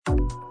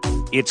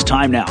It's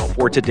time now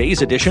for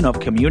today's edition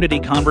of Community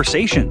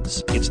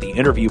Conversations. It's the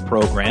interview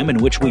program in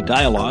which we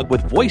dialogue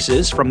with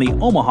voices from the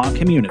Omaha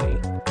community.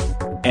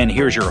 And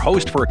here's your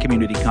host for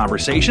Community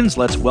Conversations.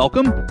 Let's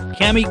welcome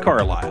Cammie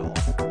Carlisle.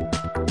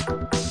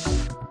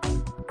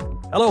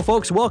 Hello,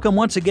 folks. Welcome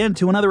once again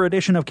to another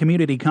edition of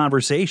Community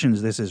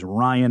Conversations. This is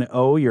Ryan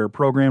O., your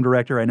program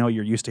director. I know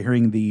you're used to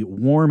hearing the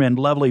warm and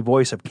lovely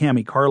voice of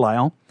Cammie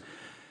Carlisle.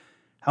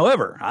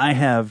 However, I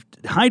have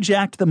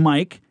hijacked the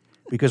mic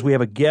because we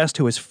have a guest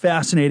who is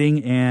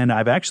fascinating, and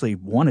I've actually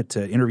wanted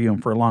to interview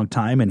him for a long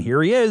time, and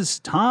here he is,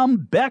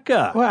 Tom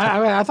Becka. Well,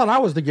 I thought I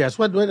was the guest.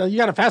 What, you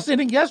got a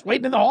fascinating guest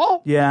waiting in the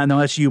hall? Yeah, no,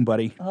 that's you,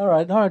 buddy. All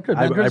right, good.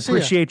 I Good to see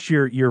appreciate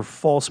your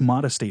false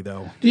modesty,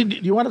 though. Do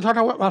you want to talk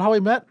about how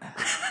we met?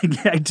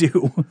 Yeah, I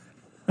do.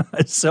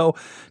 So,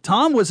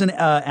 Tom was an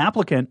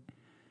applicant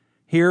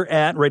here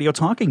at Radio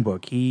Talking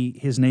Book.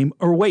 That's not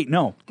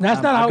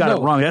how I got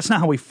it wrong. That's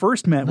not how we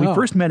first met. No. We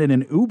first met in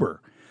an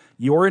Uber.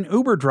 You're an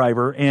Uber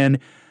driver, and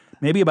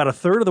maybe about a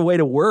third of the way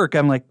to work,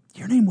 I'm like,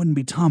 your name wouldn't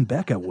be Tom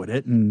Becka, would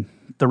it? And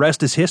the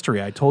rest is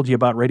history. I told you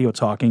about Radio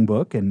Talking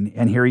Book, and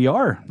here you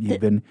are. You've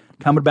been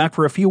coming back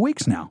for a few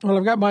weeks now. Well,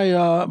 I've got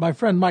my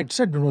friend Mike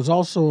Sigmund was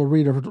also a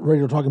reader of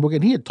Radio Talking Book,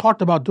 and he had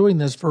talked about doing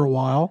this for a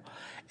while.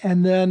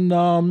 And then,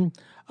 I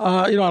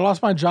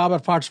lost my job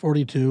at Fox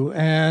 42,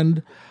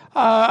 and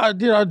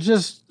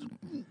just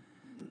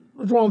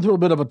going through a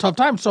bit of a tough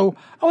time. So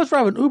I was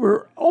driving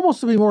Uber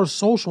almost to be more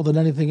social than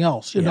anything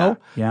else, to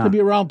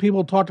be around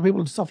people, talk to people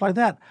and stuff like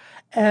that.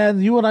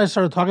 And you and I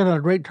started talking, had a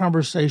great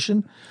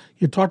conversation.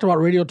 You talked about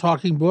Radio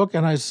Talking Book,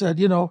 and I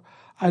said,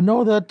 I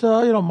know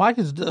that, Mike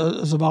is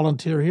a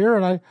volunteer here,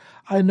 and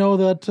I know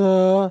that,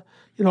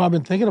 I've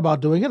been thinking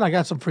about doing it, and I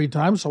got some free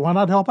time, so why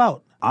not help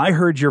out? I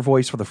heard your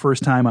voice for the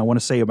first time, I want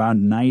to say about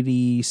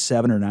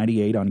 97 or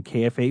 98 on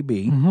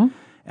KFAB. Mm-hmm.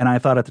 And I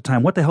thought at the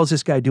time, what the hell is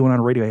this guy doing on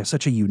radio? He has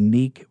such a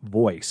unique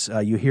voice.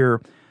 You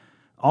hear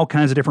all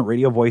kinds of different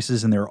radio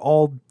voices, and they're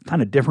all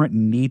kind of different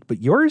and neat.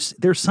 But yours,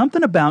 there's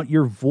something about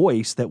your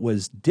voice that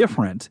was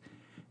different,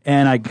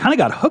 and I kind of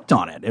got hooked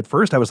on it. At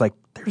first, I was like,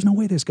 there's no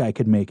way this guy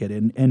could make it.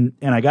 And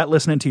I got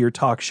listening to your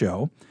talk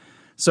show.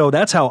 So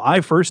that's how I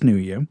first knew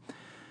you.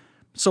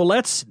 So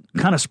let's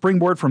kind of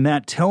springboard from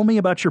that. Tell me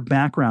about your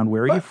background.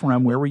 Where are you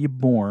from? Where were you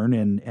born?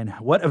 And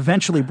what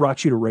eventually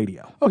brought you to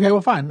radio? Okay, well,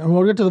 fine. And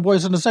we'll get to the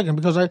voice in a second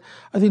because I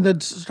think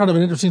that's kind of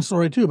an interesting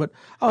story too. But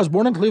I was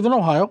born in Cleveland,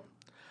 Ohio,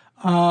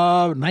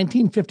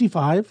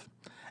 1955.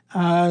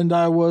 And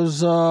I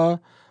was, I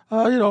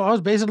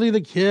was basically the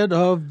kid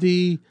of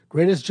the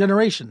greatest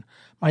generation.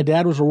 My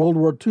dad was a World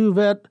War II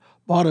vet,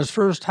 bought his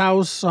first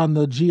house on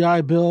the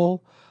GI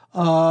Bill.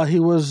 He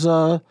was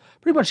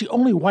pretty much the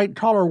only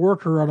white-collar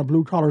worker on a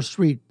blue-collar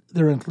street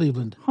there in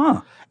Cleveland.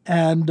 Huh.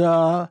 And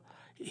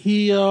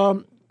he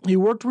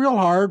worked real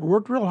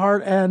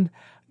hard, and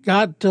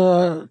got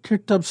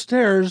kicked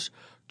upstairs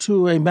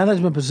to a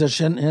management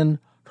position in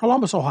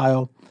Columbus,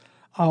 Ohio,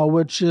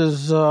 which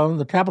is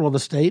the capital of the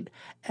state.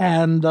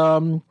 And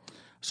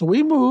so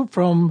we moved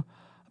from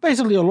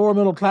basically a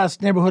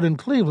lower-middle-class neighborhood in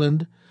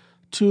Cleveland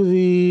to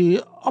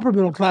the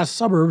upper-middle-class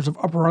suburbs of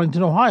Upper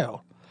Arlington,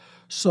 Ohio.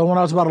 So when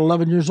I was about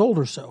 11 years old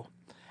or so.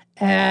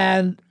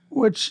 And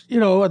which,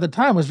 at the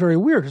time was very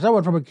weird because I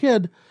went from a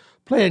kid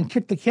playing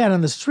kick the can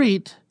in the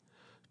street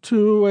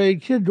to a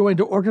kid going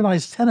to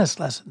organized tennis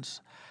lessons.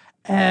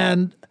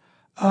 And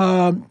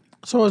so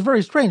it was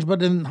very strange.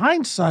 But in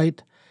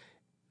hindsight,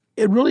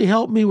 it really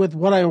helped me with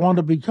what I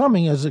wanted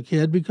becoming as a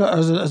kid,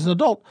 because as an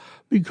adult,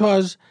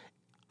 because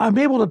I'm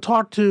able to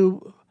talk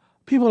to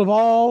people of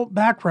all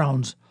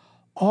backgrounds,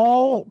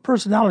 all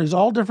personalities,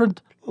 all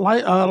different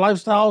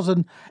lifestyles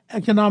and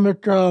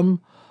economic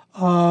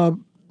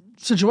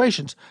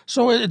situations.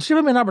 So it's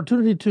given me an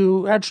opportunity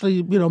to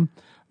actually,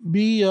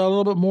 be a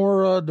little bit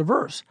more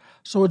diverse.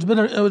 So it's been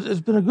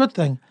a good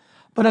thing.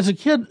 But as a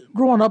kid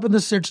growing up in the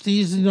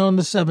 60s, in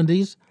the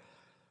 70s,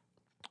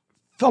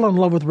 fell in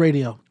love with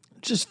radio.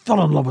 Just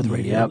fell in love with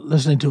radio,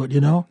 listening to it,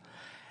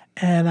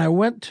 And I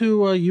went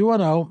to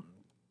UNO,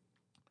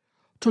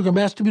 took a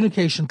mass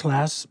communication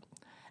class,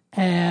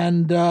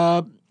 and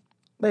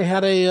they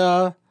had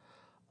a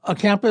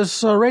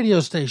campus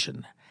radio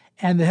station.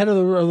 And the head of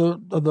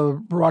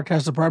the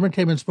broadcast department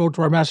came and spoke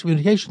to our mass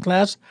communication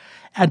class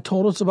and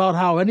told us about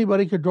how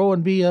anybody could go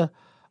and be a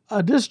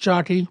disc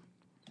jockey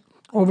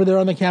over there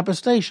on the campus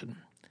station.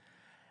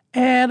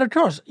 And, of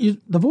course,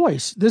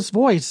 this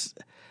voice,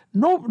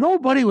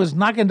 nobody was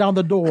knocking down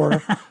the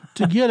door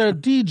to get a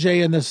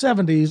DJ in the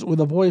 70s with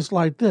a voice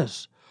like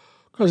this.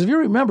 Because if you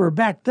remember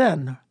back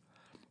then,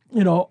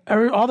 all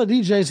the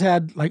DJs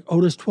had like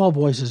Otis 12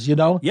 voices,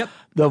 Yep.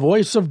 The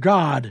voice of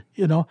God,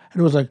 and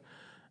it was like,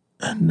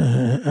 and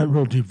a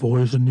real deep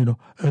voice, and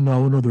and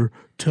now another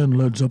 10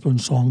 Led Zeppelin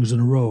songs in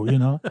a row,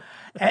 and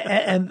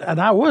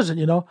I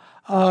wasn't,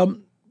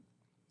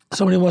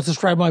 Somebody once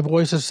described my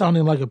voice as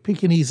sounding like a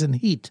Pekingese in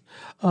heat.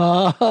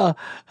 I've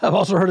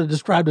also heard it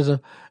described as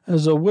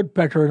a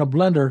woodpecker in a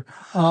blender.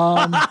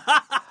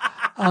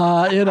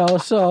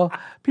 So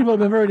people have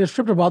been very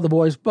descriptive about the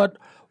voice. But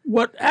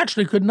What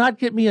actually could not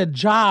get me a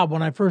job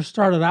when I first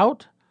started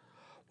out,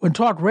 when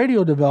talk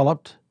radio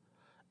developed,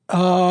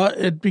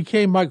 it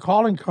became my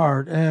calling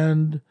card,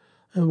 and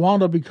it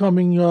wound up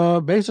becoming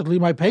basically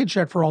my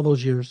paycheck for all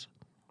those years.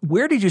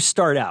 Where did you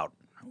start out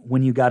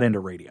when you got into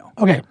radio?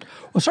 Okay,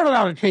 well, started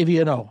out at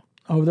KVNO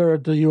over there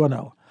at the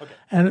UNO, okay.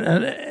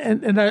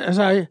 And as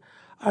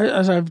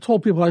I've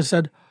told people, I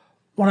said,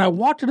 when I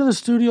walked into the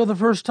studio the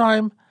first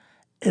time,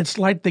 it's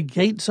like the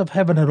gates of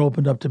heaven had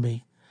opened up to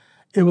me.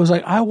 It was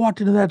like I walked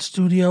into that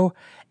studio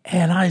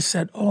and I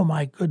said, oh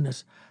my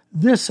goodness,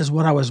 this is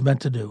what I was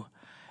meant to do.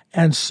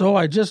 And so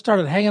I just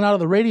started hanging out at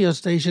the radio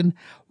station,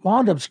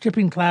 wound up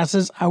skipping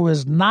classes. I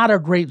was not a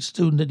great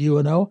student at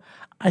UNO.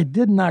 I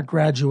did not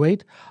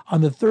graduate.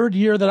 On the third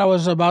year that I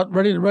was about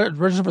ready to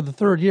register for the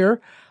third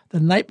year, the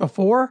night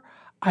before,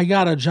 I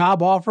got a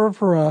job offer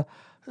for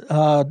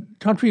a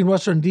country and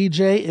western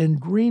DJ in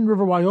Green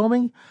River,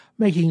 Wyoming,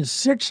 making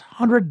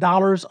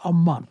 $600 a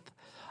month.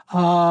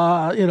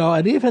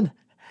 And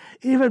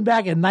even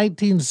back in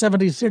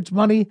 1976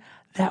 money,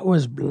 that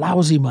was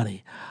lousy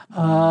money.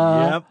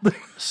 Yep.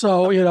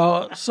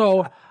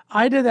 So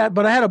I did that,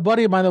 but I had a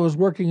buddy of mine that was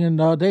working in,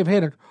 Dave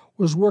Haydock,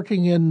 was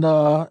working in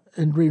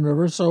Green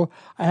River. So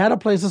I had a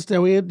place to stay.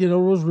 We had,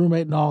 was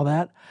roommate and all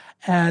that.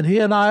 And he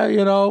and I,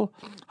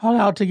 hung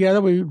out together.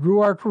 We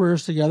grew our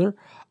careers together.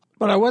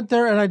 But I went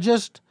there and I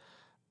just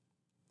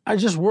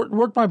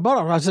worked my butt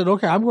off. I said,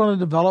 okay, I'm going to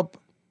develop,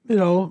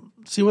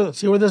 see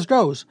where this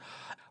goes.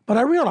 But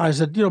I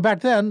realized that,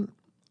 back then,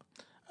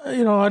 I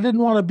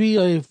didn't want to be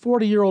a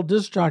 40-year-old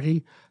disc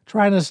jockey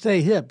trying to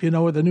stay hip,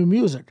 with the new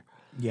music.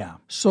 Yeah.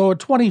 So at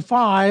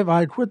 25,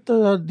 I quit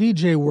the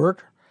DJ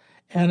work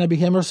and I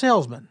became a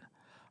salesman.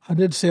 I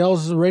did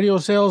radio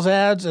sales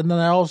ads, and then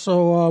I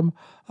also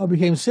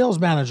became sales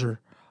manager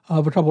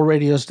of a couple of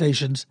radio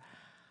stations.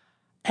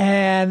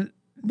 And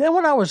then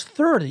when I was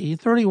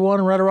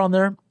 31, right around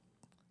there,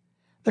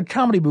 the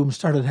comedy boom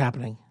started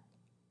happening.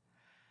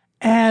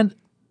 And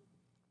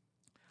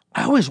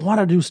I always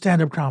wanted to do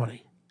stand-up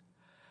comedy.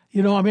 I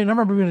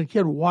remember being a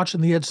kid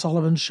watching the Ed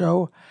Sullivan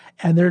Show,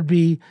 and there'd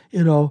be,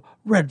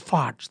 Red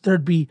Fox,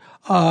 there'd be,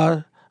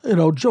 Joan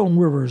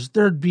Rivers,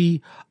 there'd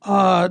be,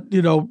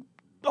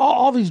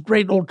 all these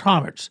great old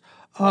comics,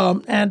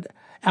 and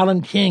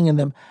Alan King and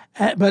them.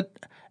 But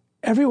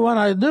everyone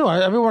I knew,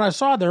 everyone I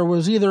saw there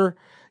was either,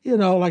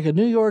 like a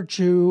New York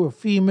Jew, a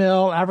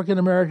female,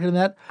 African-American, and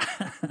that.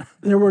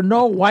 There were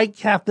no white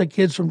Catholic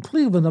kids from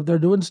Cleveland up there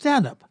doing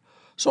stand-up.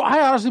 So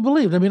I honestly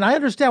believed. I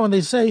understand when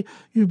they say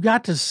you've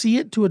got to see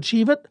it to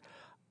achieve it.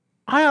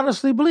 I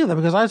honestly believe that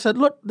because I said,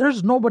 look,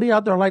 there's nobody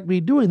out there like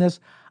me doing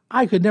this.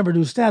 I could never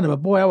do stand-up,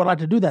 but boy, I would like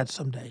to do that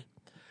someday.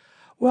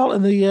 Well,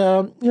 in the,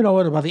 in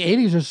about the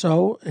 80s or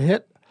so, it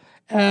hit,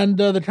 and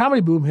the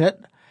comedy boom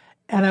hit,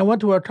 and I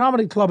went to a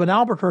comedy club in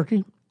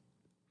Albuquerque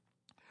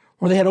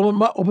where they had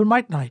open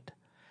mic night.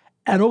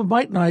 And open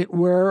mic night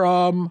where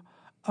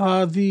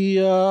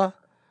the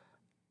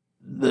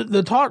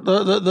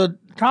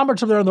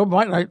comics up there on the open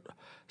mic night,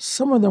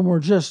 some of them were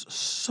just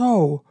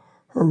so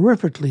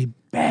horrifically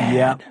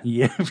bad.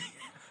 Yeah.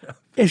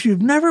 If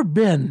you've never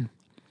been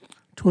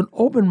to an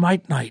open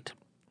mic night,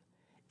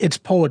 it's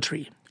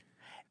poetry.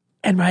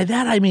 And by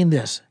that I mean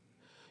this.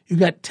 You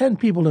got 10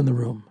 people in the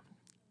room.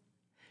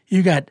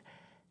 You got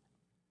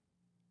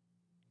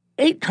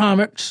 8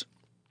 comics,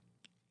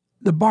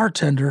 the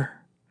bartender,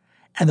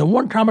 and the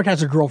one comic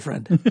has a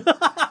girlfriend.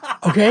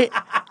 Okay?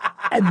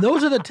 And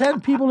those are the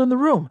 10 people in the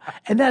room.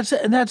 And that's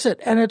it.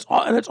 And it's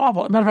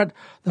awful. As a matter of fact,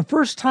 the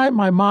first time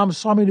my mom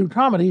saw me do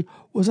comedy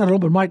was at an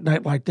open mic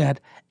night like that.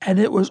 And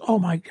it was, oh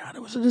my God,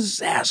 it was a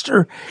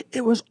disaster.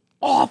 It was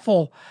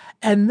awful.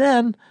 And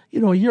then,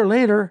 a year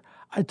later,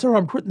 I told her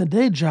I'm quitting the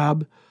day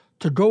job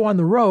to go on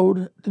the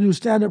road to do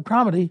stand-up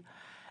comedy.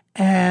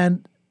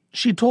 And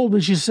she told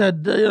me, she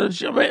said,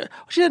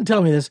 she didn't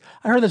tell me this.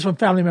 I heard this from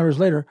family members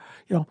later.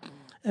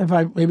 If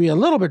I may be a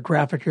little bit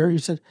graphic here, he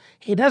said,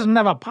 he doesn't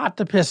have a pot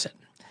to piss in.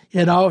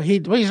 He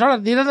doesn't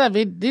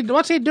have,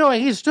 what's he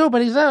doing? He's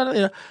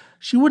stupid.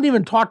 She wouldn't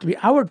even talk to me.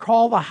 I would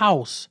call the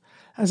house.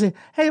 I'd say,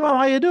 hey, Mom,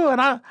 how you doing?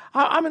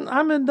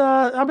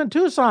 I'm in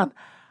Tucson.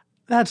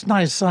 That's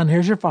nice, son.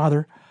 Here's your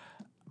father.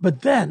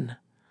 But then,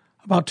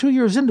 about 2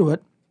 years into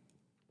it,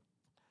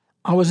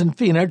 I was in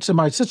Phoenix, and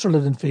my sister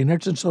lived in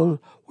Phoenix, and so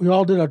we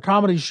all did a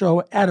comedy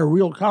show at a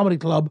real comedy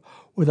club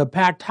with a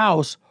packed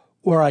house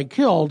where I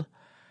killed.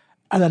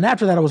 And then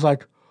after that, I was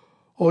like,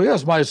 oh,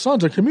 yes, my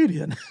son's a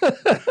comedian.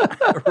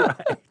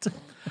 Right.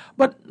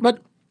 But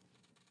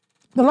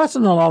the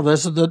lesson in all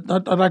this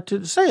that I'd like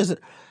to say is that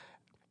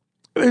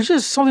it's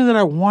just something that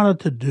I wanted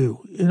to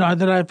do,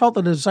 that I felt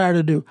the desire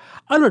to do.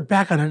 I look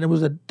back on it, and it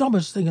was the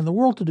dumbest thing in the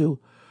world to do,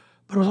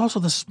 but it was also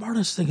the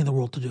smartest thing in the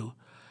world to do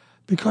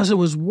because it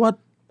was what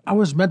I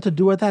was meant to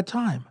do at that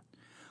time.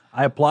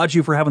 I applaud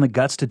you for having the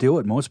guts to do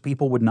it. Most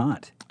people would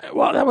not.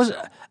 Well,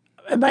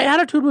 my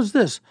attitude was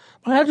this.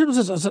 I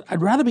said,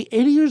 I'd rather be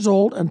 80 years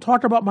old and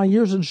talk about my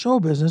years in show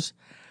business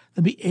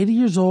than be 80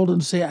 years old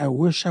and say, I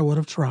wish I would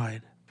have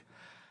tried.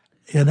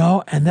 And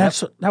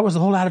that was the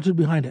whole attitude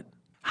behind it.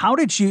 How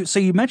did you? So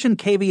you mentioned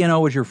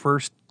KVNO was your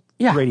first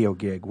Yeah. radio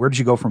gig. Where did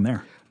you go from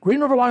there?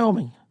 Green River,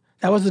 Wyoming.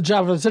 That was the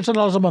job. It was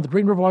 $600 a month,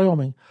 Green River,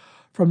 Wyoming.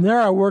 From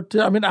there, I worked.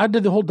 I mean, I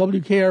did the whole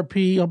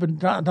WKRP up and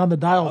down the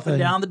dial Up thing.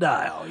 and down the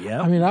dial,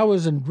 yeah. I mean, I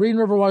was in Green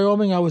River,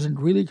 Wyoming. I was in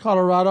Greeley,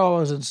 Colorado. I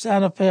was in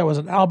Santa Fe. I was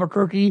in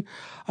Albuquerque.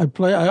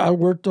 I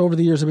worked over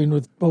the years. I mean,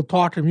 with both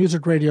talk and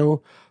music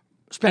radio,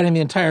 spanning the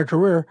entire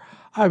career.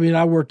 I mean,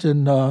 I worked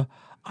in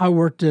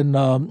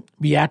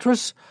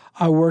Beatrice.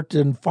 I worked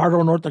in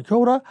Fargo, North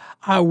Dakota.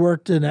 I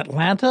worked in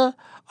Atlanta.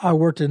 I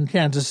worked in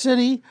Kansas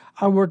City.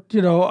 I worked,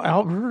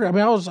 Albuquerque. I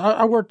mean,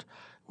 I worked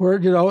where,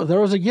 there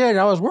was a gig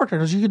I was working,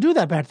 because you could do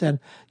that back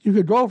then. You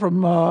could go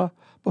from,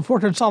 before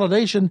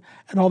consolidation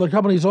and all the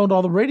companies owned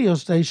all the radio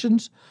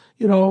stations,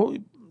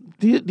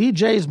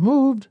 DJs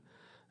moved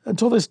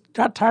until they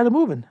got tired of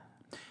moving.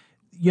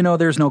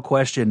 There's no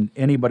question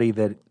anybody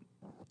that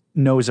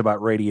knows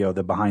about radio,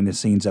 the behind the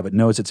scenes of it,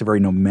 knows it's a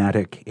very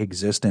nomadic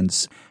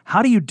existence.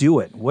 How do you do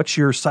it? What's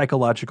your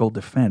psychological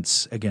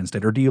defense against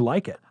it, or do you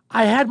like it?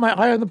 I had my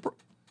eye on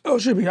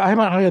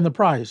the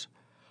prize.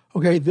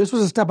 Okay, this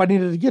was a step I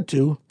needed to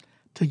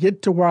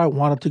get to where I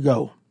wanted to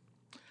go.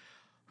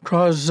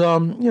 Because,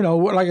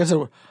 like I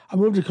said, I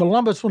moved to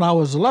Columbus when I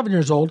was 11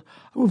 years old.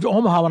 I moved to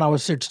Omaha when I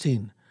was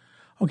 16.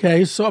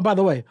 Okay, so by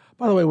the way,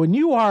 when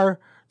you are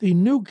the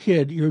new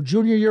kid, your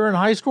junior year in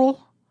high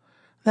school,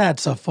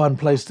 that's a fun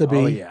place to be.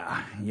 Oh,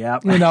 yeah.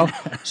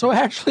 Yep. So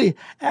actually,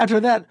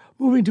 after that,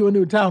 moving to a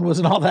new town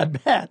wasn't all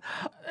that bad.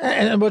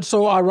 And what's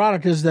so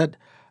ironic is that,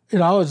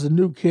 I was the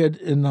new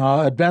kid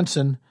at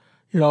Benson,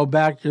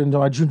 back into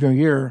my junior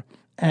year.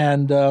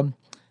 And now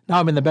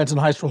I'm in the Benson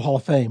High School Hall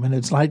of Fame. And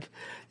it's like,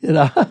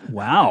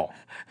 Wow.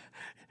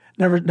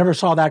 Never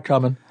saw that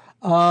coming.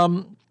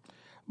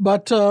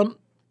 But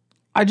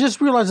I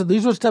just realized that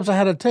these were steps I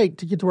had to take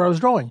to get to where I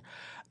was going.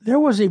 There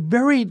was a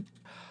very,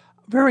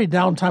 very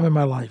down time in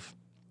my life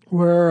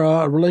where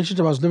a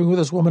relationship, I was living with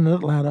this woman in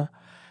Atlanta,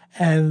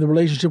 and the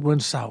relationship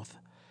went south.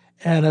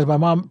 And as my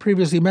mom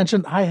previously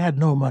mentioned, I had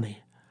no money.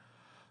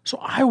 So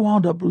I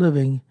wound up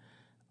living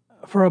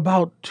for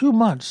about 2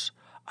 months.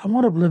 I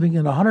wound up living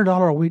in a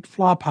 $100 a week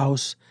flop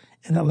house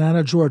in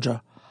Atlanta,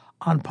 Georgia,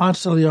 on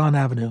Ponce de Leon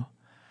Avenue.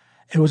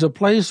 It was a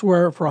place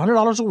where for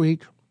 $100 a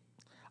week,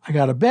 I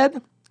got a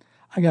bed,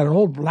 I got an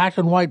old black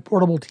and white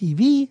portable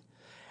TV,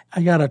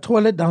 I got a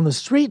toilet down the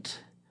street,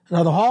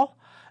 another hall,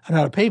 I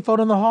got a payphone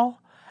in the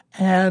hall,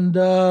 and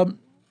I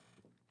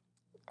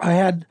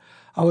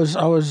was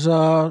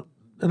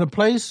in a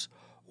place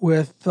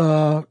with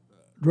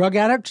drug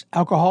addicts,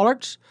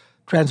 alcoholics,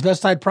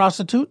 transvestite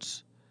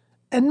prostitutes,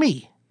 and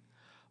me.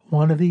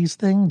 One of these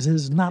things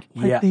is not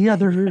like the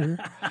other.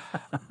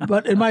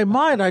 But in my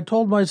mind, I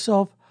told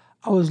myself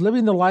I was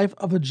living the life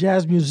of a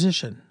jazz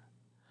musician.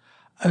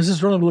 I was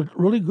just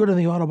really good in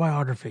the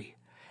autobiography.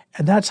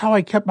 And that's how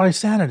I kept my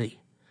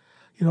sanity.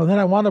 Then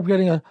I wound up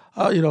getting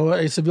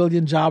a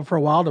civilian job for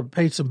a while to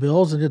pay some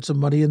bills and get some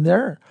money in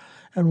there,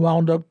 and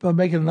wound up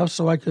making enough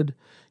so I could,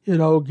 get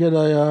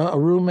a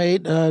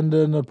roommate and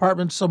an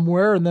apartment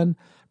somewhere, and then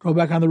go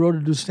back on the road to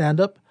do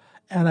stand-up.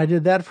 And I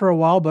did that for a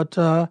while, but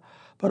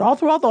all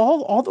throughout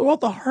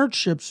the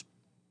hardships,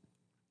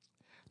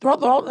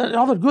 throughout all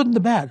the good and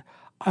the bad,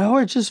 I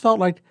always just felt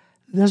like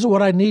this is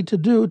what I need to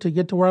do to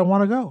get to where I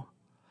want to go.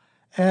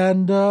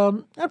 And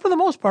for the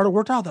most part, it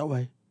worked out that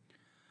way.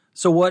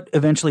 So what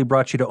eventually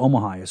brought you to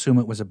Omaha? I assume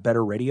it was a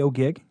better radio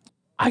gig?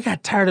 I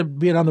got tired of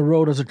being on the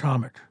road as a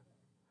comic.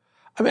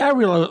 I mean, I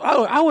realized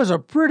I was a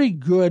pretty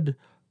good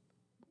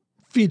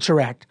feature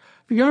act.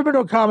 If you've ever been to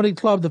a comedy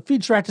club, the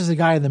feature act is the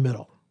guy in the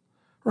middle,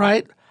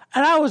 right?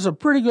 And I was a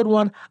pretty good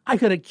one. I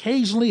could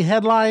occasionally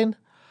headline,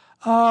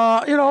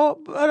 but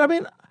I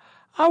mean,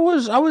 I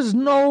was not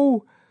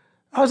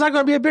going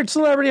to be a big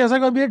celebrity. I was not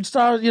going to be a big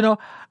star,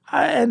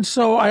 and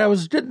so I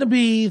was getting to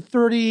be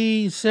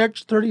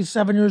 36,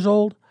 37 years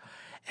old.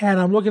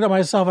 And I'm looking at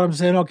myself and I'm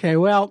saying, okay,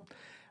 well,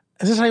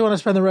 is this how you want to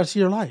spend the rest of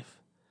your life?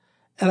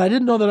 And I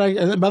didn't know that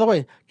and by the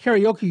way,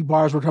 karaoke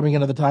bars were coming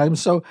in at the time.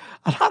 So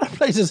a lot of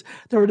places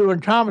that were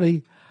doing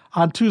comedy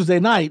on Tuesday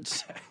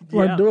nights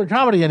weren't doing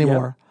comedy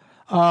anymore.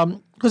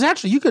 Because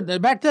actually,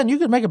 back then, you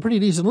could make a pretty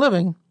decent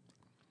living.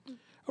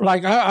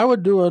 Like I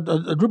would do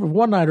a group of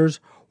one-nighters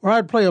where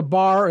I'd play a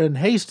bar in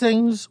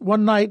Hastings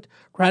one night,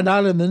 Grand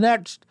Island the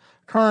next,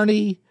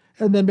 Kearney,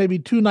 and then maybe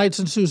 2 nights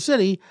in Sioux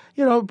City.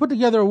 Put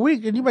together a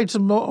week, and you made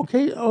some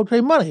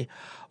okay money.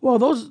 Well,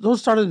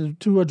 those started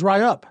to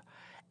dry up.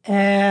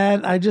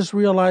 And I just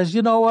realized,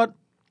 you know what?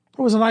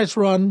 It was a nice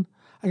run.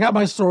 I got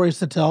my stories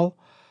to tell.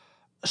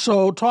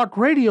 So talk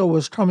radio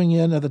was coming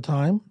in at the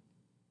time.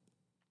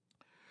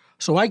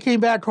 So I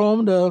came back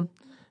home to,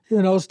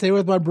 stay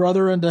with my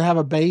brother and to have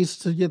a base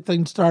to get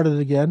things started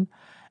again.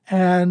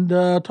 And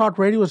talk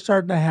radio was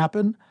starting to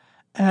happen.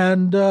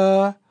 And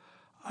I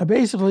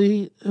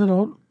basically,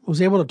 was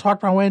able to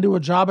talk my way into a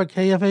job at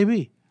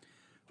KFAB.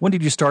 When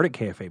did you start at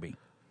KFAB?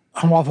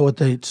 I'm awful with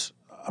dates.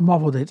 I'm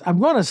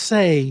going to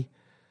say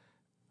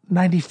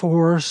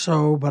 94 or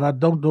so, but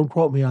don't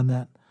quote me on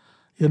that.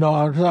 I'm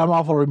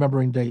awful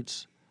remembering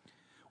dates.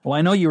 Well,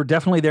 I know you were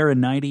definitely there in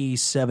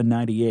 97,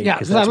 98, Yeah,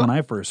 because that's when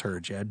I first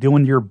heard you,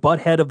 doing your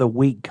Butthead of the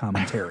Week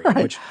commentary.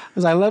 Right. Which,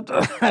 Because I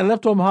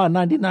left Omaha in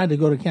 99 to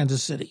go to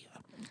Kansas City.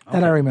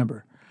 That I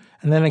remember.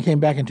 And then I came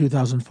back in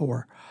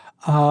 2004.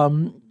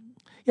 Butthead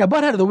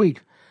of the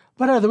Week.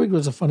 Butthead of the Week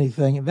was a funny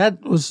thing.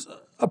 That was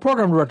a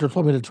program director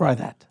told me to try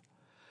that.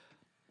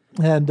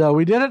 And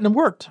we did it, and it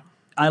worked.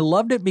 I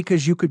loved it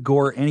because you could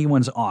gore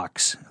anyone's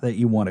ox that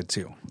you wanted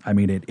to. I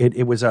mean,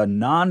 it was a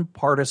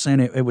nonpartisan,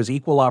 it was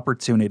equal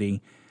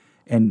opportunity,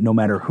 and no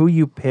matter who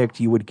you picked,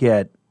 you would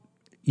get,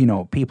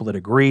 people that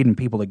agreed and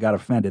people that got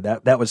offended.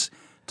 That was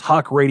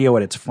talk radio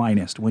at its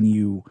finest, when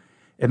you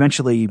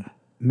eventually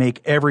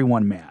make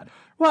everyone mad.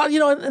 Well,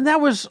 and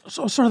that was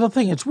sort of the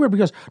thing. It's weird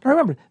because, now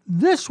remember,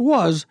 this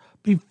was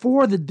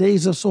before the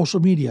days of social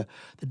media,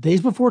 the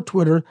days before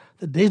Twitter,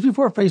 the days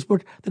before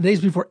Facebook, the days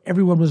before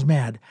everyone was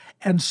mad.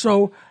 And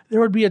so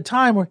there would be a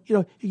time where,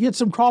 you get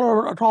some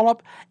call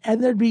up,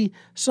 and there'd be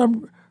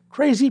some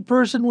crazy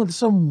person with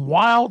some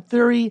wild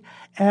theory,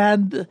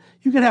 and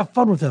you could have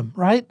fun with them,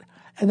 right?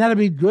 And that'd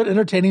be good,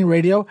 entertaining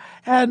radio.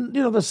 And,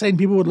 the same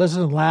people would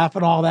listen and laugh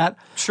and all that.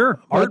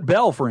 Sure. Art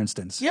Bell, for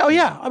instance. Yeah,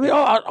 yeah. I mean,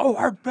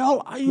 Art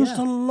Bell. I used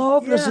to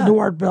love listening to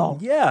Art Bell.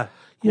 Yeah.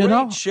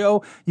 Great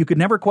show. You could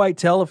never quite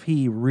tell if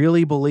he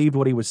really believed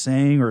what he was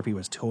saying or if he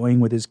was toying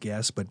with his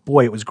guests, but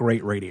boy, it was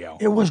great radio.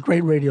 It was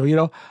great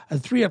radio.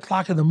 At 3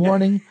 o'clock in the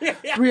morning,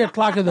 3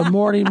 o'clock in the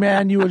morning,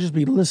 man, you would just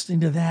be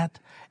listening to that,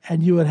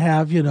 and you would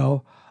have,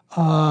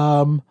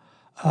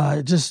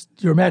 just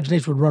your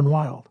imagination would run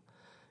wild.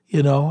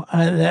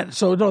 That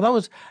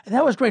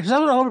was great, because that's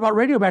what I loved about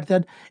radio back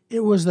then. It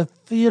was the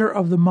theater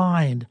of the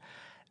mind.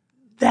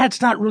 That's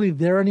not really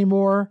there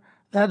anymore.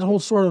 That whole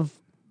sort of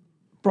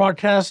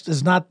broadcast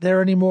is not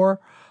there anymore.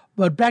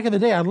 But back in the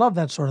day, I loved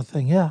that sort of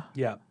thing, yeah.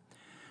 Yeah.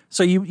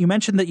 So you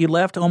mentioned that you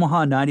left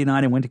Omaha in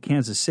 99 and went to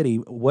Kansas City.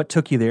 What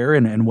took you there,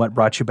 and what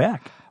brought you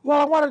back?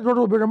 Well, I wanted to go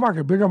to a bigger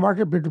market, bigger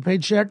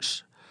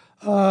paychecks,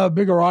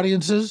 bigger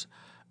audiences.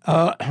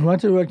 I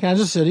went to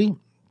Kansas City.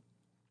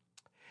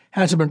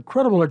 Had some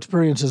incredible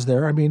experiences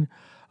there. I mean,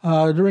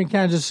 during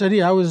Kansas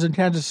City, I was in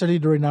Kansas City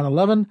during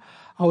 9/11.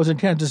 I was in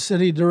Kansas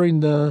City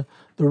during the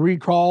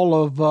recall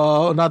of,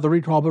 not the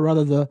recall, but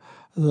rather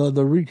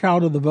the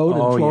recount of the vote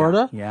in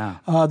Florida.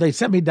 Yeah. They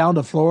sent me down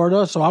to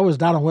Florida, so I was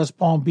down in West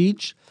Palm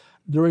Beach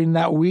during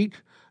that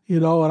week,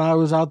 and I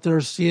was out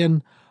there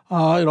seeing,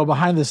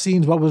 behind the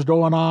scenes what was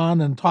going on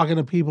and talking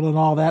to people and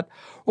all that.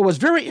 What was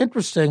very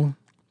interesting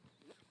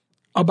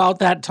about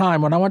that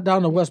time when I went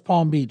down to West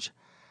Palm Beach,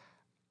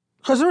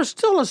 because there was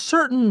still a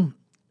certain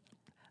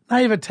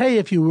naivete,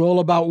 if you will,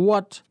 about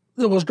what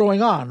was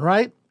going on,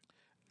 right?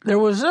 There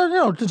was,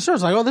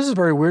 concerns like, this is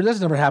very weird. This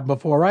has never happened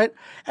before, right?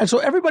 And so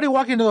everybody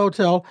walked into the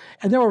hotel,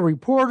 and there were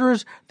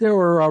reporters, there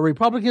were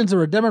Republicans, there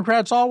were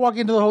Democrats, all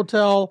walking into the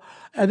hotel,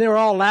 and they were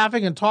all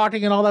laughing and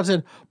talking and all that,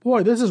 saying,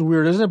 boy, this is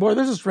weird, isn't it? Boy,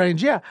 this is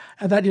strange, yeah.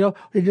 And that,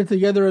 we get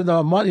together in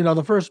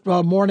the first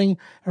morning,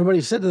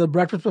 everybody sitting at the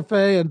breakfast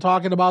buffet and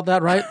talking about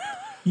that, right?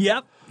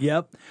 Yep.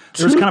 There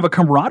was kind of a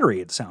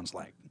camaraderie, it sounds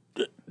like.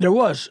 There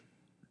was.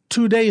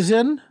 2 days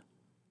in,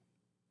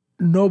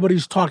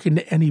 nobody's talking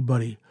to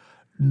anybody.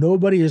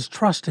 Nobody is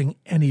trusting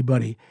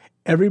anybody.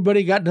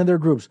 Everybody got into their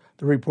groups.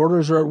 The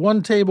reporters are at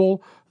one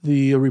table.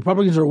 The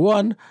Republicans are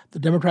one. The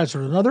Democrats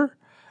are another.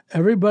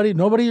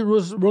 Nobody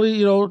was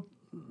really,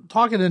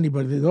 talking to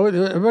anybody.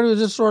 Everybody was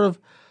just sort of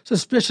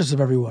suspicious of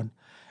everyone.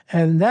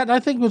 And that, I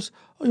think, was,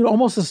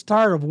 almost the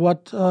start of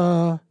what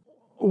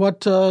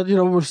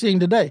we're seeing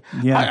today.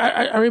 Yeah.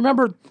 I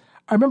remember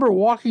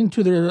walking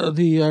to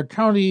the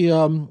county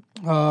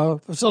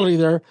facility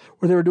there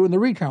where they were doing the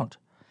recount.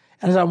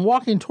 And as I'm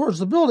walking towards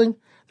the building,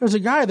 there's a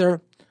guy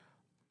there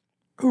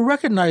who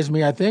recognized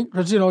me, I think,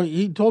 because,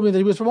 he told me that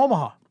he was from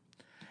Omaha.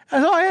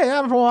 And I thought, hey,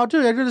 I'm from Omaha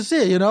too. Yeah, good to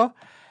see you,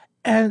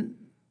 And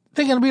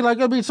thinking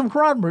there'd be some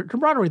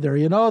camaraderie there,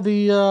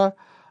 the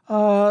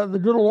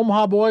good old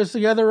Omaha boys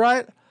together,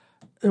 right?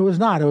 It was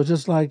not. It was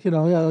just like,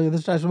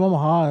 this guy's from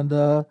Omaha,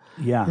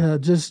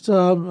 and just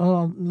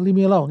leave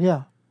me alone,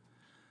 yeah.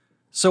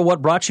 So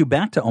what brought you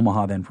back to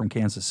Omaha then from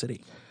Kansas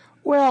City?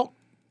 Well,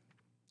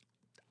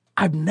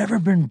 I've never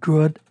been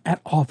good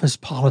at office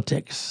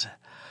politics.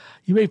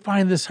 You may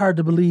find this hard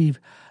to believe.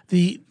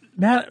 The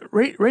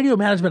radio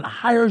management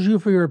hires you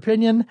for your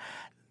opinion.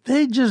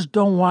 They just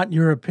don't want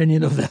your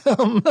opinion of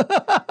them.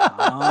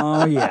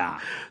 Oh, yeah.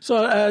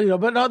 So,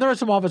 but no, there are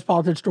some office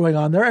politics going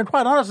on there. And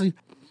quite honestly,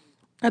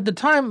 at the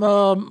time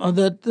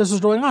that this was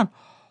going on,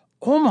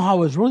 Omaha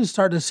was really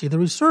starting to see the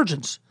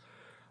resurgence.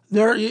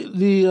 There,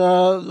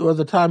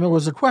 the time it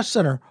was the Quest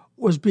Center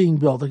was being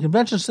built, the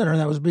convention center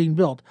that was being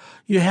built.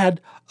 You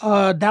had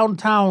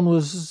downtown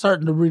was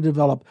starting to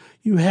redevelop.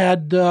 You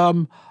had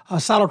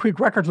Saddle Creek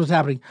Records was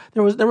happening.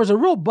 There was a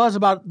real buzz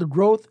about the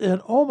growth in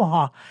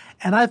Omaha,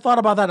 and I thought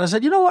about that. And I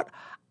said, you know what?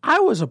 I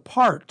was a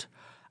part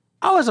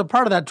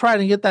of that, trying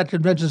to get that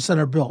convention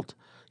center built.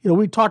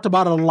 We talked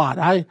about it a lot.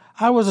 I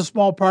was a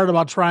small part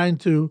about trying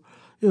to,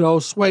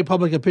 sway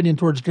public opinion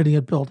towards getting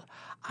it built.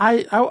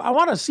 I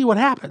want to see what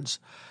happens.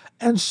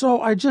 And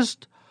so I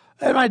just,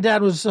 And my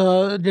dad was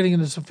getting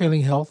into some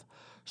failing health.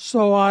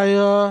 So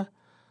I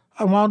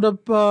wound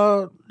up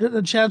getting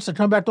a chance to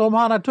come back to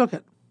Omaha, and I took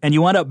it. And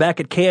you wound up back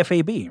at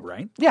KFAB,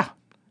 right? Yeah.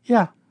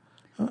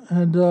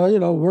 And,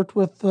 worked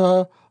with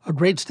a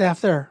great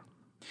staff there.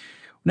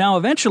 Now,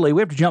 eventually,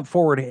 we have to jump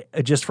forward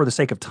just for the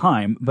sake of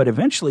time, but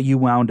eventually you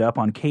wound up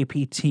on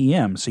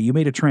KPTM. So you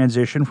made a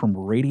transition from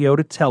radio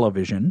to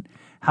television.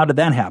 How did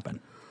that happen?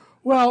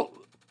 Well,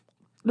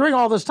 during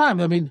all this time,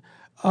 I mean,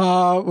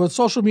 with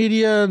social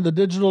media and the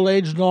digital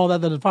age and all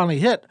that had finally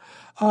hit,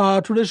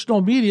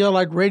 traditional media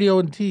like radio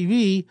and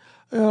TV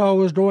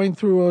was going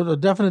through a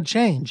definite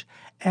change.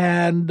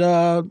 And,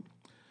 they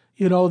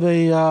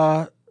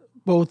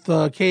both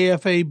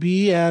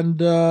KFAB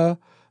and at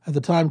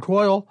the time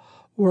Coil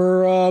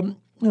were,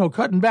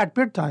 cutting back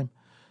big time.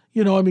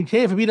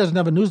 KFAB doesn't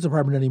have a news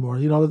department anymore.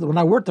 When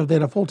I worked there, they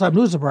had a full-time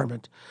news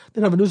department.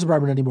 They don't have a news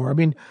department anymore. I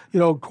mean,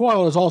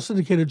 Coil is all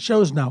syndicated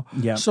shows now.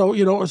 Yeah.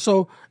 So,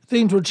 so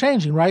things were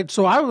changing, right?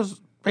 So I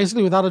was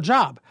basically without a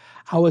job.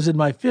 I was in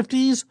my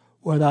 50s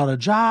without a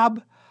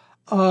job.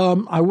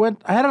 I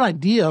had an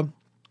idea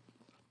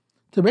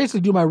to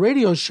basically do my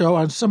radio show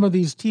on some of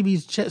these TV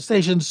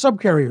stations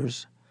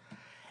subcarriers.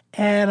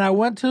 And I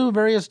went to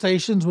various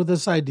stations with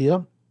this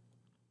idea,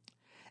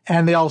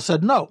 and they all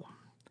said no.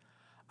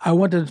 I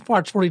went to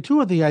Fox 42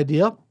 with the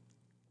idea,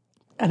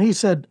 and he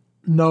said,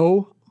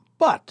 no,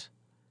 but.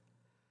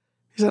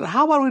 He said,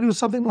 how about we do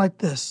something like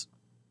this?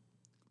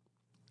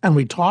 And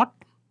we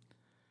talked,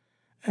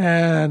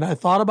 and I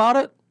thought about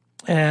it,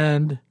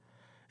 and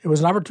it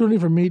was an opportunity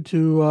for me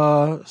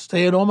to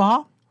stay in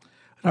Omaha,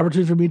 an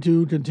opportunity for me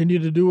to continue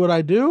to do what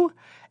I do,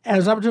 and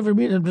it's an opportunity for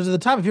me, because at the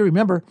time, if you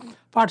remember,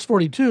 Fox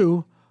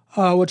 42,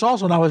 which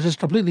also now has just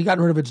completely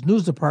gotten rid of its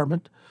news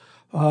department,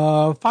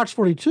 Fox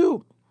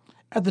 42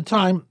 at the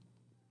time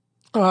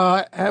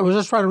was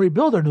just trying to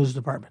rebuild their news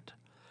department.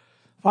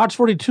 Fox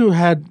 42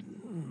 had,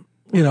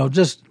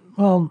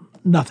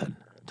 nothing,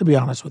 to be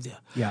honest with you.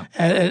 Yeah.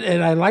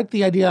 And I liked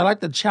the idea. I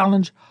liked the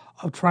challenge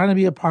of trying to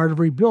be a part of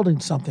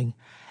rebuilding something.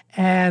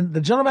 And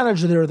the general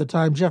manager there at the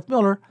time, Jeff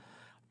Miller,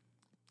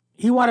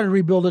 he wanted to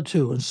rebuild it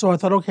too. And so I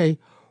thought, okay,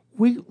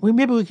 we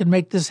maybe we can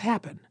make this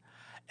happen.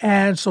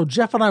 And so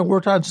Jeff and I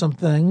worked on some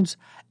things,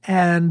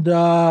 and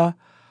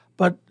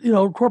but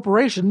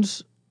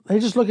corporations, they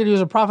just look at you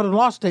as a profit and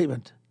loss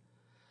statement.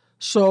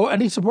 So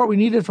any support we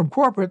needed from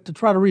corporate to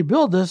try to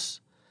rebuild this,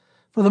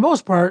 for the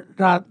most part,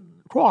 got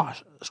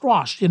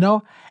squashed,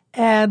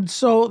 and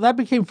so that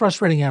became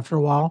frustrating after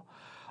a while.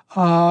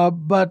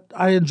 But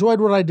I enjoyed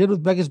what I did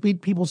with Becca's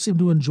Beat. People seemed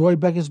to enjoy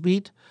Becca's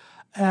Beat,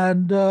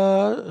 and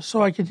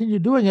so I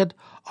continued doing it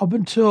up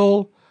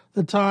until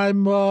the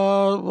time,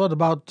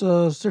 about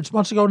 6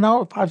 months ago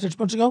now, 5-6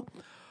 months ago,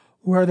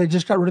 where they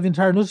just got rid of the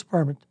entire news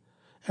department.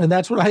 And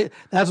that's when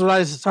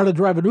I started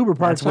driving Uber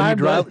part-time.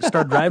 That's when you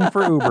start driving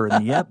for Uber.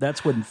 And yep,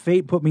 that's when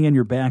fate put me in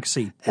your back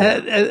seat.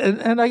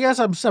 And I guess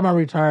I'm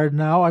semi-retired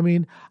now. I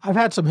mean, I've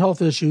had some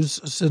health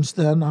issues since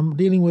then. I'm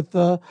dealing with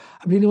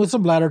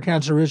some bladder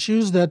cancer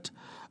issues that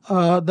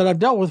I've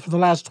dealt with for the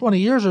last 20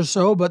 years or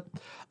so. But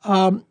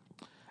I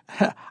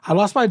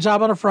lost my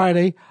job on a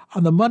Friday.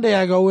 On the Monday,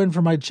 I go in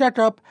for my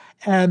checkup,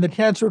 and the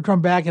cancer would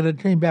come back, and it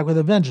came back with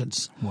a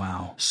vengeance.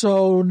 Wow.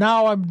 So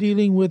now I'm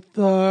dealing with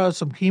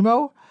some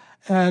chemo,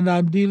 and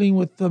I'm dealing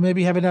with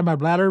maybe having to have my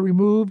bladder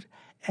removed,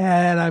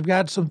 and I've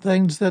got some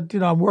things that,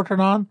 I'm working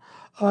on,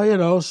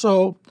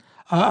 so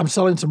I'm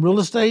selling some real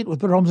estate with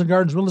Better Homes and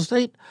Gardens Real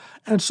Estate,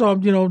 and so I'm,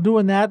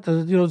 doing that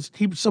to,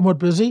 keep somewhat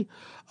busy.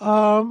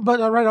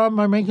 But right now,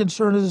 my main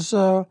concern is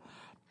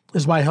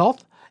my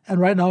health. And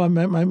right now,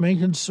 my main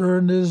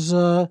concern is,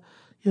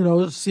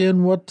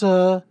 seeing what's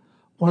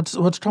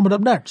coming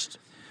up next.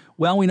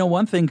 Well, we know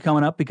one thing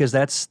coming up, because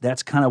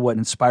that's kind of what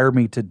inspired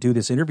me to do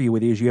this interview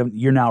with you. Is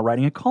you're now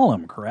writing a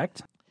column,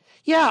 correct?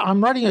 Yeah,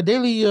 I'm writing a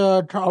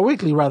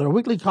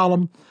weekly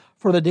column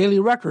for the Daily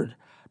Record.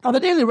 Now, the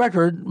Daily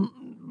Record,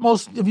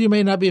 most of you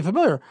may not be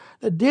familiar.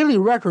 The Daily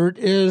Record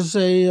is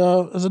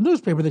a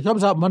newspaper that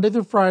comes out Monday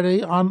through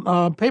Friday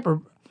on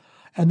paper,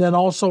 and then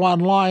also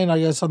online. I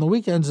guess on the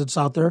weekends it's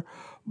out there.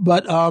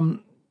 But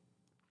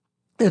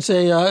it's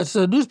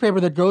a newspaper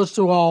that goes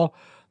to all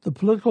the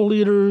political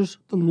leaders,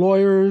 the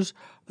lawyers,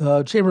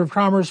 the Chamber of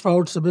Commerce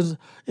folks.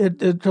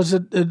 Because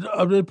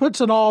it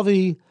puts in all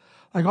the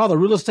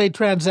real estate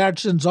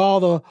transactions, all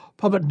the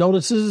public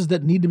notices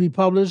that need to be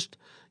published.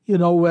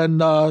 When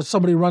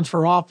somebody runs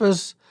for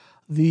office,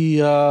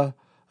 the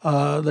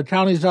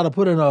county's got to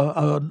put in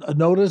a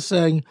notice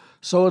saying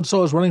so and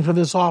so is running for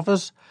this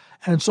office,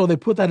 and so they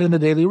put that in the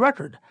Daily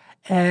Record.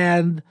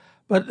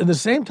 But at the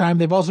same time,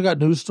 they've also got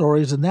news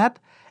stories and that,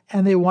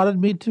 and they wanted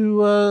me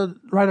to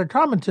write a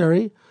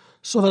commentary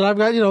so that I've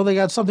got, they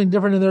got something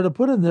different in there to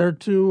put in there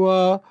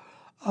to,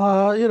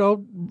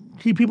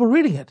 keep people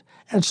reading it.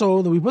 And so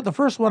we put the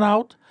first one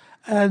out,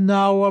 and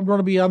now I'm going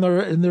to be in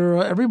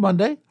there every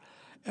Monday.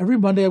 Every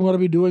Monday I'm going to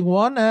be doing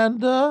one,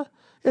 and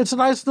it's a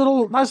nice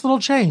little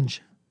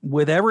change.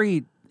 With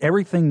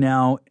everything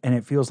now, and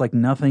it feels like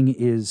nothing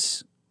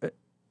is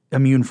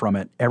immune from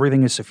it.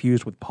 Everything is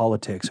suffused with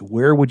politics.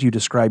 Where would you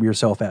describe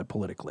yourself at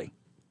politically?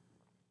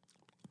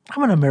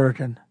 I'm an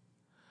American.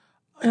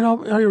 You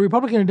know, are you a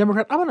Republican or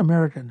Democrat? I'm an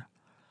American.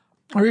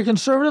 Are you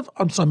conservative?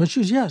 On some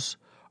issues, yes.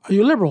 Are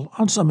you liberal?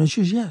 On some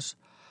issues, yes.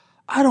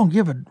 I don't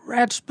give a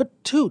rat's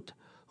but toot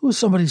who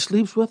somebody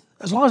sleeps with.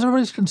 As long as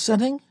everybody's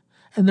consenting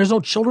and there's no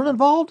children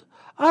involved,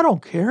 I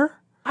don't care.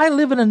 I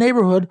live in a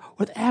neighborhood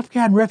with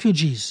Afghan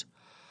refugees.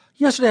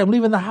 Yesterday, I'm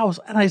leaving the house,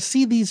 and I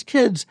see these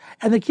kids,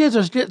 and the kids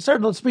are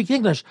starting to speak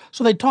English,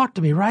 so they talk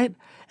to me, right?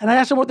 And I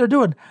ask them what they're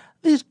doing.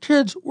 These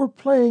kids were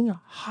playing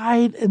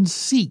hide and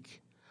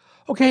seek.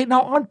 Okay,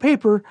 now on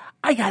paper,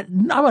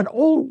 I'm an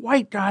old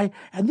white guy,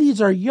 and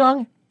these are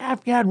young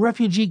Afghan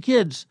refugee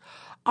kids.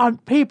 On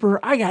paper,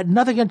 I got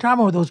nothing in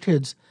common with those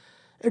kids,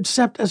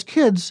 except as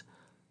kids,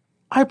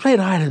 I played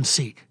hide and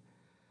seek.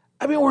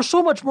 I mean, we're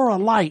so much more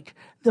alike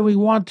than we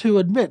want to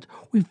admit.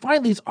 We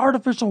find these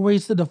artificial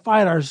ways to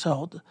divide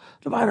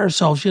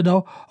ourselves, you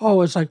know.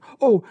 Oh, it's like,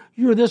 oh,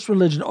 you're this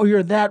religion. Oh,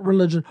 you're that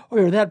religion. Oh,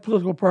 you're that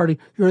political party.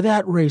 You're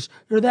that race.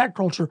 You're that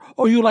culture.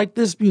 Oh, you like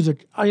this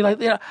music. Oh, you like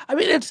that. I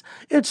mean,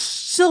 it's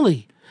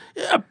silly.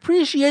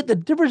 Appreciate the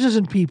differences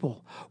in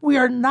people. We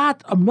are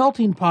not a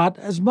melting pot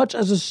as much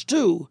as a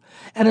stew.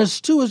 And a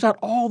stew has got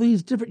all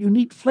these different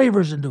unique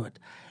flavors into it.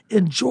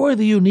 Enjoy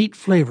the unique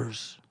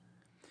flavors.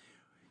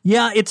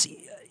 Yeah,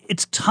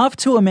 it's tough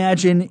to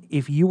imagine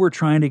if you were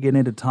trying to get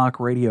into talk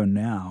radio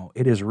now.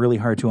 It is really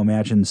hard to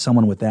imagine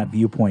someone with that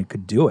viewpoint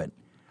could do it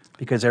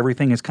because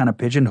everything is kind of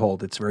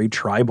pigeonholed. It's very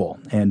tribal.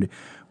 And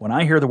when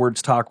I hear the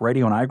words talk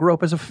radio, and I grew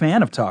up as a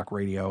fan of talk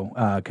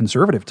radio,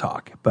 conservative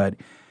talk, but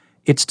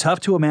it's tough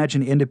to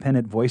imagine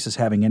independent voices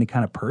having any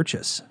kind of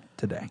purchase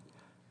today.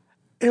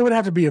 It would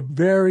have to be a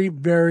very,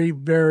 very,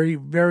 very,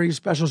 very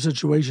special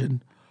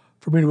situation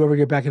for me to ever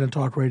get back into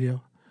talk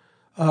radio.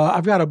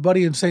 I've got a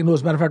buddy in St.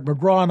 Louis. Matter of fact,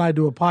 McGraw and I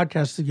do a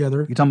podcast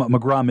together. You're talking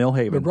about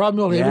McGraw-Milhaven.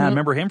 McGraw-Milhaven. Yeah, I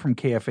remember him from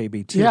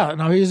KFAB too. Yeah,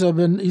 now he's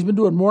been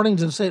doing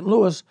mornings in St.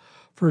 Louis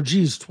for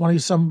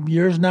 20-some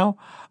years now.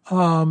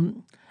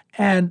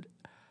 And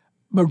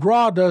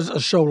McGraw does a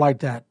show like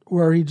that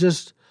where he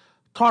just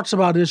talks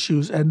about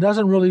issues and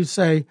doesn't really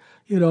say,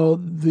 you know,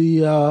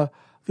 the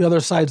other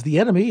side's the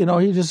enemy. You know,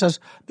 he just says,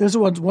 this is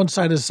what one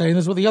side is saying,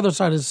 this is what the other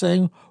side is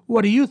saying.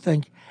 What do you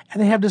think?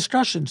 And they have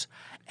discussions.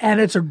 And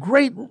it's a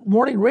great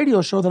morning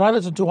radio show that I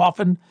listen to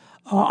often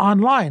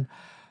online.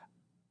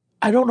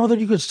 I don't know that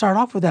you could start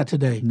off with that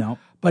today. No.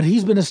 But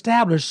he's been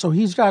established, so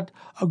he's got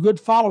a good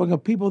following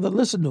of people that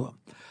listen to him.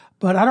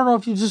 But I don't know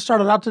if you just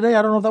started out today.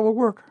 I don't know if that would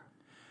work.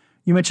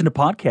 You mentioned a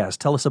podcast.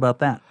 Tell us about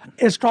that.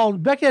 It's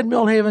called Becka and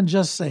Milhaven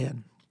Just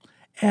Saying.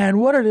 And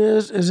what it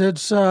is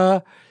it's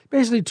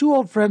basically two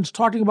old friends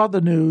talking about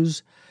the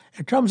news.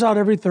 It comes out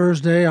every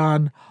Thursday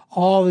on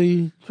all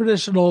the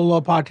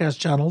traditional podcast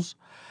channels.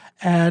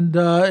 And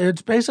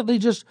it's basically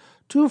just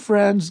two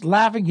friends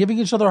laughing, giving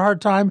each other a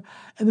hard time.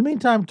 In the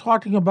meantime,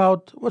 talking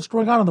about what's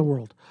going on in the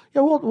world.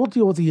 Yeah, we'll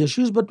deal with the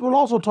issues, but we'll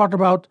also talk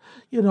about,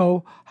 you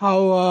know,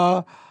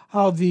 how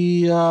our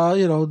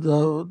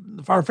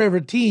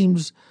favorite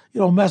teams,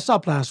 you know, messed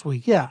up last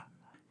week. Yeah.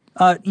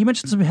 You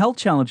mentioned some health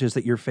challenges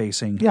that you're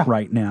facing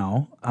right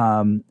now,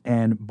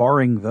 and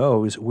barring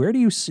those, where do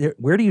you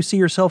see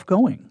yourself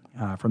going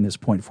from this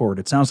point forward?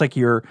 It sounds like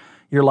your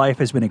life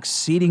has been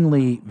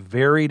exceedingly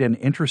varied and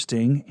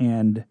interesting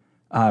and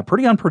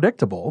pretty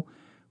unpredictable.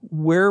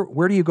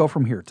 Where do you go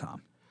from here,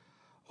 Tom?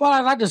 Well,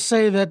 I'd like to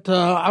say that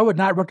I would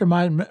not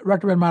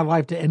recommend my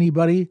life to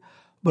anybody,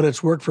 but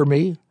it's worked for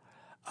me.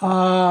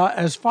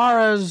 As far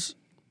as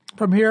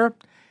from here,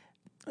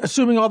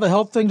 assuming all the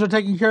health things are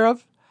taken care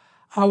of,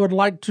 I would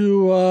like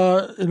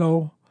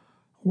to,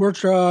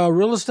 work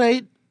real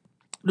estate,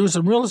 do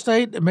some real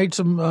estate, and make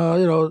some,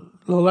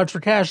 little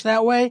extra cash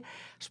that way.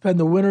 Spend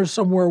the winters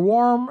somewhere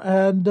warm,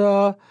 and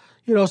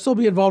still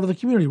be involved in the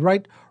community.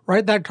 Write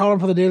that column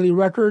for the Daily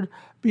Record.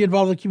 Be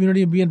involved in the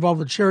community and be involved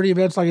with charity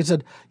events. Like I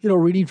said,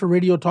 reading for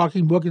Radio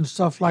Talking Book and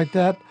stuff like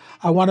that.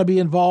 I want to be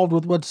involved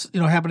with what's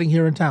happening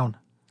here in town.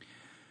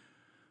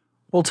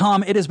 Well,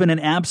 Tom, it has been an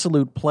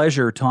absolute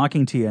pleasure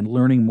talking to you and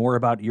learning more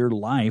about your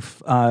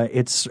life.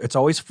 It's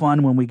always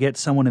fun when we get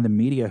someone in the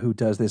media who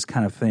does this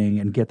kind of thing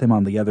and get them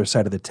on the other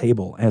side of the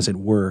table, as it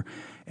were.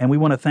 And we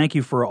want to thank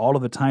you for all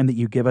of the time that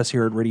you give us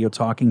here at Radio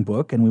Talking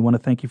Book, and we want to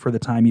thank you for the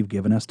time you've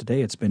given us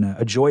today. It's been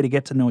a joy to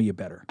get to know you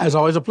better. As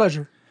always, a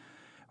pleasure.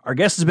 Our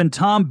guest has been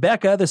Tom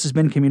Becka. This has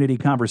been Community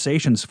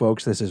Conversations,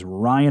 folks. This is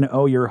Ryan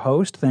O., your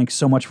host. Thanks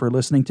so much for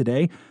listening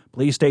today.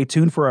 Please stay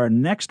tuned for our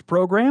next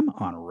program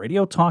on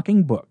Radio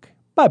Talking Book.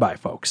 Bye-bye,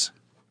 folks.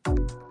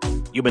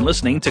 You've been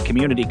listening to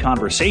Community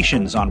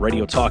Conversations on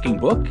Radio Talking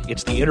Book.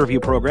 It's the interview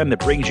program that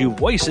brings you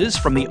voices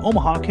from the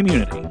Omaha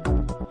community.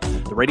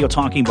 The Radio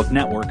Talking Book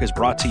Network is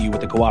brought to you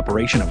with the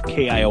cooperation of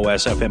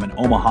KIOS-FM in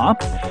Omaha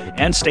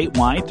and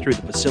statewide through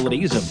the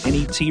facilities of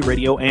NET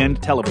Radio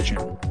and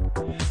Television.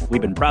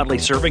 We've been proudly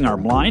serving our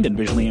blind and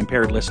visually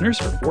impaired listeners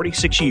for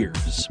 46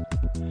 years.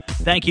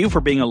 Thank you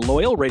for being a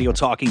loyal Radio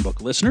Talking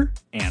Book listener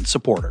and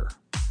supporter.